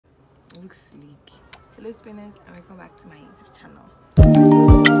It looks sleek. Hello spinners, and welcome back to my YouTube channel.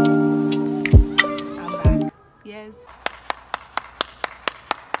 I'm back. Yes.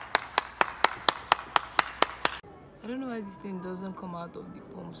 I don't know why this thing doesn't come out of the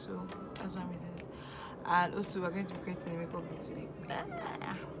pump, so that's why I'm using it. And also, we're going to be creating a makeup look today.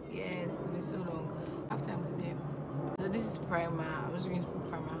 Yes, it's been so long. Half time today. So this is primer. I'm just going to put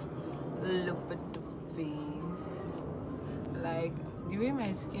primer. Look at the face. Like the way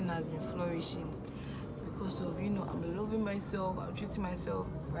my skin has been flourishing because of, you know, I'm loving myself, I'm treating myself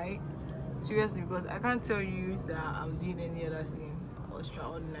right. Seriously, because I can't tell you that I'm doing any other thing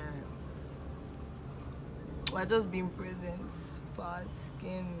extraordinary. We're just being present for our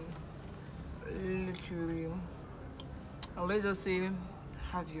skin, literally. And let's just say,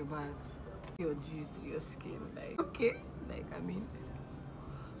 have your bath, your juice to your skin, like okay, like I mean,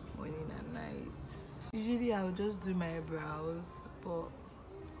 morning and night. Usually I'll just do my eyebrows, but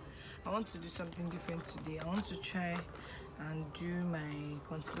I want to do something different today. I want to try and do my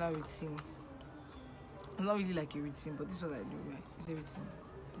concealer routine. It's not really like a routine, but this is what I do, right? It's a routine.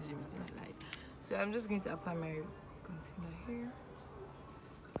 It's a routine I like. So I'm just going to apply my concealer here.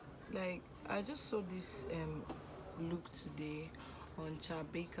 Like, I just saw this look today on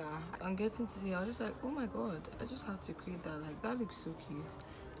Baker. I'm getting to see, I was just like, oh my god, I just have to create that. Like, that looks so cute.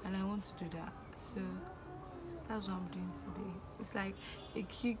 And I want to do that. So that's what I'm doing today. It's like a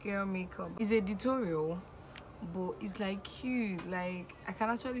cute girl makeup. It's a tutorial, but it's like cute. Like I can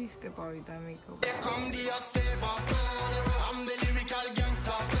actually step out with that makeup.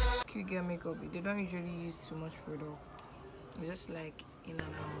 Cute girl makeup. They don't usually use too much product. It's just like in and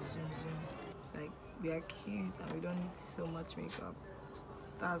out, zoom zoom. It's like we are cute and we don't need so much makeup.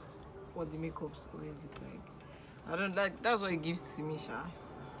 That's what the makeups always look like. I don't like. That's what it gives to me, Sha.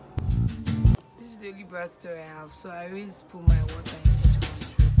 This is the only bright story I have, so I always put my water in each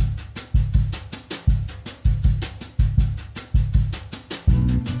control.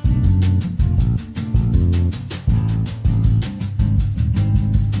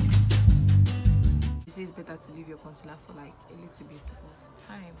 You say it's better to leave your concealer for like a little bit of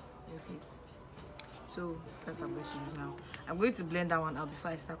time in your face. So first I'm going to do now. I'm going to blend that one out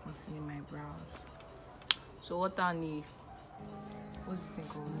before I start concealing my brows. So what I need, what's this thing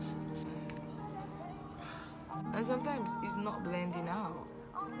called? And sometimes it's not blending out.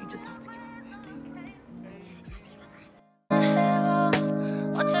 You just have to keep on blending.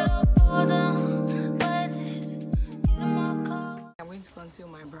 I'm going to conceal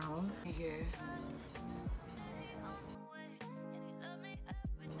my brows here.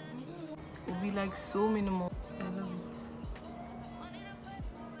 It will be like so minimal. I love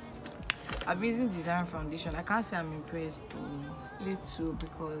it. I'm using design foundation. I can't say I'm impressed though. Little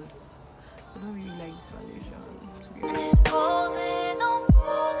because I don't really like this foundation.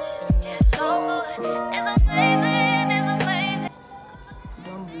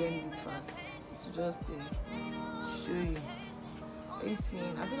 Don't blend it fast. It's just show you. Are you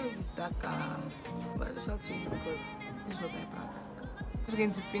seeing? I feel like it's darker, but I just have to use it because this is what I packed. I'm just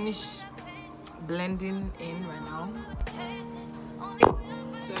going to finish blending in right now.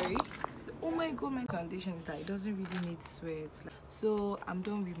 Sorry. Oh my god, my foundation is that it doesn't really need sweat. So I'm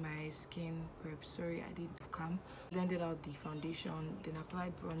done with my skin prep. Sorry, I didn't come. Blended out the foundation, then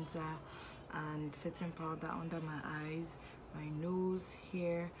applied bronzer and setting powder under my eyes, my nose,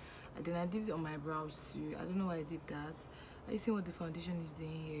 hair, and then I did it on my brows too. I don't know why I did that. Are you seeing what the foundation is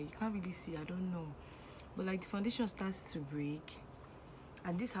doing here? You can't really see, I don't know, but like the foundation starts to break,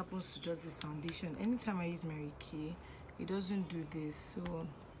 and this happens to just this foundation. Anytime I use Mary Kay, it doesn't do this, so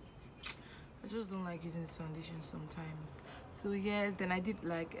I just don't like using this foundation sometimes. So yes, then I did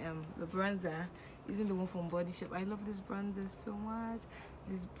like the bronzer using the one from Body Shop. I love this bronzer so much.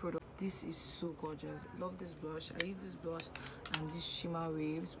 This product, this is so gorgeous. Love this blush. I use this blush and this Shimmer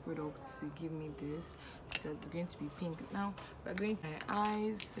Waves product to give me this because it's going to be pink. Now we're going to my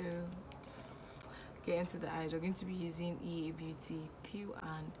eyes, so get into the eyes. We're going to be using EA Beauty teal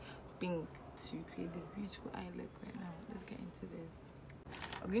and pink to create this beautiful eye look right now. Let's get into this.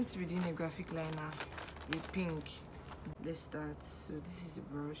 I'm going to be doing a graphic liner with pink. Let's start. So this is the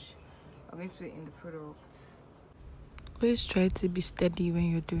brush. I'm going to put it in the product. Always try to be steady when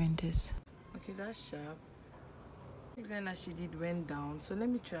you're doing this. Okay, that's sharp. The liner she did went down, so let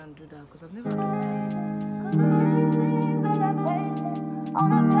me try and do that because I've never done that.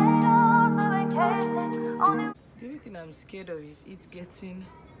 The only thing I'm scared of is it getting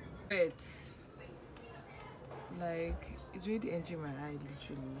wet. Like it's really entering my eye,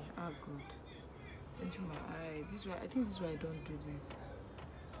 literally. Oh god, entering my eye. This way, I think this is why I don't do this.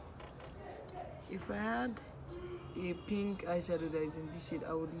 If I had a pink eyeshadow that is in this shade,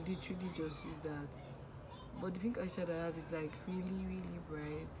 I would literally just use that. But the pink eyeshadow I have is like really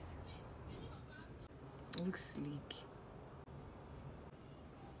bright. It looks sleek.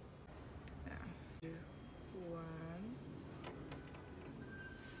 Yeah. 1,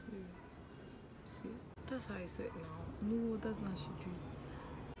 2. See, that's how I saw it now. No, that's not how she drew it.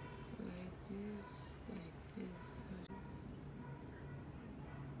 Like this, like this, like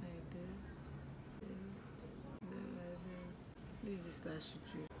this, then like this. This is that she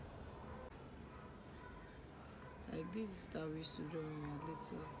drew. Like this is that we used to draw when we were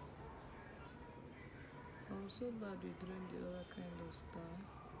little. I was so bad with drawing the other kind of style.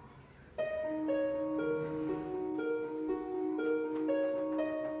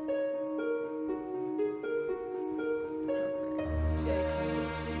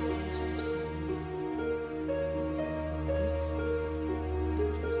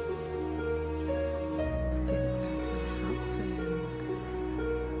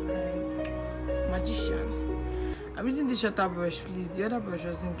 I'm using the shorter brush, please. The other brush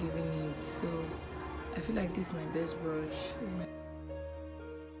wasn't giving it, so I feel like this is my best brush.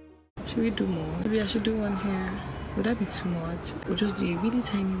 Should we do more? Maybe I should do one here. Would that be too much? Or just do a really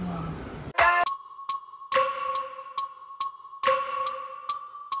tiny one?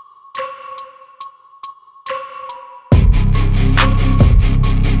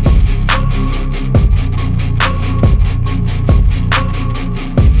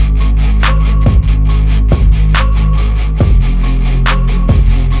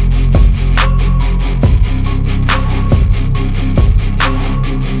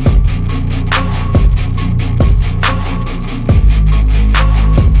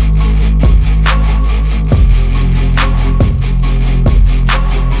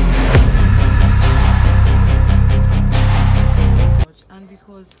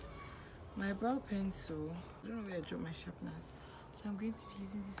 My brow pencil, I don't know where I dropped my sharpeners, so I'm going to be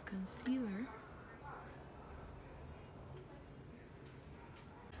using this concealer.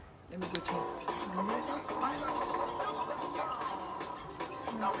 Let me go check.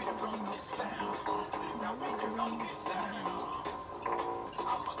 Now we run this town. Now we run this town.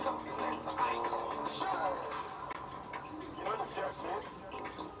 I'm a continental icon. Sure. You know the fair face?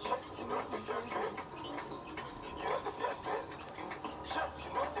 You know the fair face? You know the fair face? You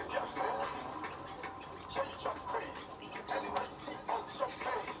know the fair face? Shut your face. Anyone see us your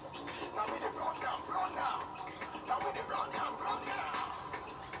face? Now we run now. Now we run now.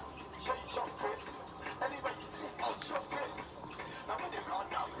 Shut your face. Anybody see us your face? Now we run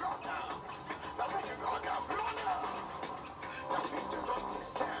now. Now we run now. Now we run this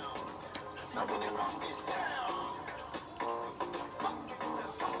town. Now we run this town.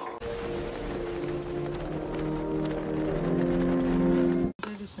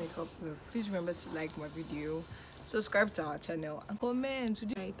 This makeup look. Please remember to like my video, subscribe to our channel, and comment to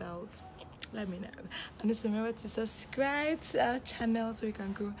try it out. Let me know. And just remember to subscribe to our channel so we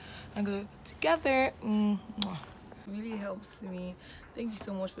can grow and go together. It really helps me. Thank you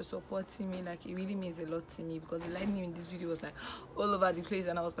so much for supporting me. Like, it really means a lot to me, because the lighting in this video was like all over the place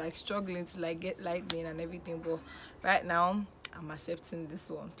and I was like struggling to like get lighting and everything. But right now I'm accepting this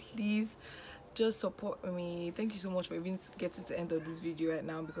one. Please just support me. Thank you so much for even getting to the end of this video right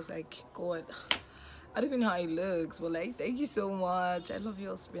now, because like, God, I don't even know how it looks, but like, thank you so much. I love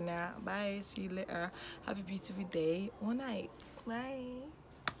you all, Spinner. Bye, see you later. Have a beautiful day or night. Bye.